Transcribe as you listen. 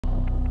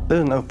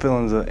There's no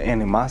feelings of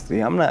animosity.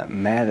 I'm not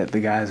mad at the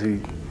guys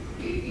who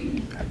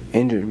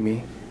injured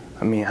me.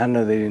 I mean, I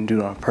know they didn't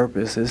do it on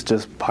purpose. It's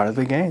just part of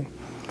the game.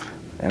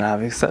 And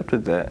I've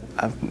accepted that.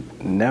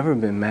 I've never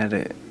been mad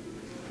at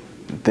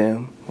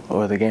them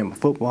or the game of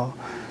football.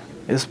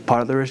 It's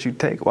part of the risk you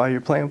take while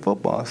you're playing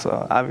football,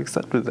 so I've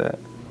accepted that.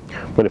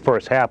 When it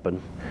first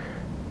happened,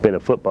 being a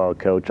football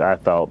coach, I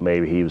thought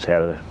maybe he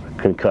had a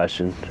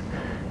concussion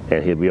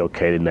and he'd be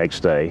okay the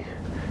next day.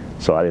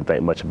 So I didn't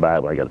think much about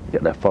it when I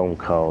got that phone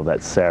call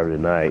that Saturday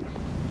night.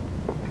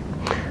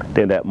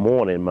 Then that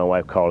morning, my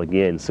wife called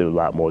again and said it was a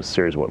lot more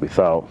serious than what we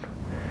thought.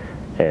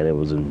 And it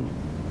was in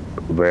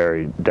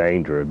very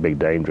big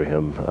danger of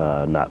him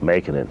not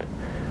making it.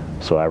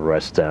 So I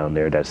rushed down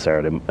there that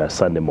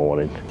Sunday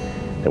morning.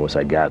 And once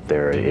I got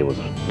there,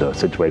 the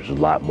situation was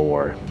a lot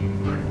more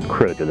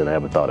critical than I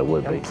ever thought it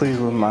would be. I'm pleased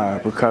with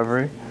my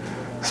recovery,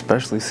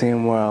 especially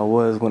seeing where I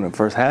was when it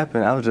first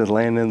happened. I was just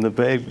laying in the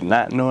bed,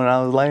 not knowing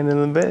I was laying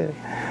in the bed.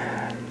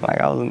 Like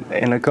I was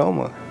in a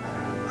coma.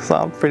 So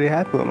I'm pretty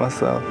happy with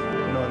myself.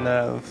 Knowing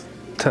that I've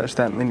touched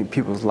that many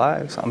people's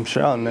lives, I'm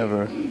sure I'll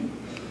never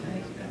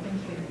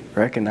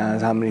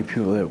recognize how many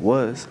people it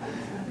was,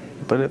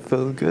 but it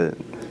feels good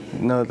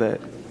to know that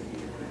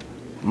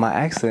my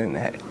accident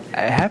it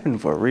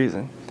happened for a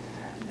reason,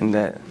 and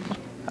that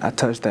I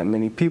touched that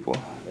many people.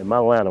 In my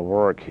line of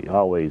work,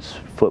 always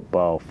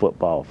football,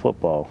 football,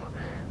 football,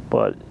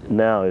 but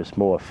now it's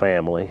more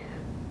family.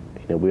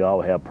 You know, we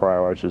all have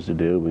priorities to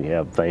do. We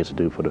have things to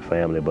do for the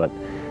family, but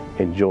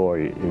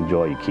enjoy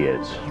your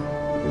kids.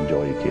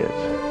 Enjoy your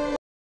kids.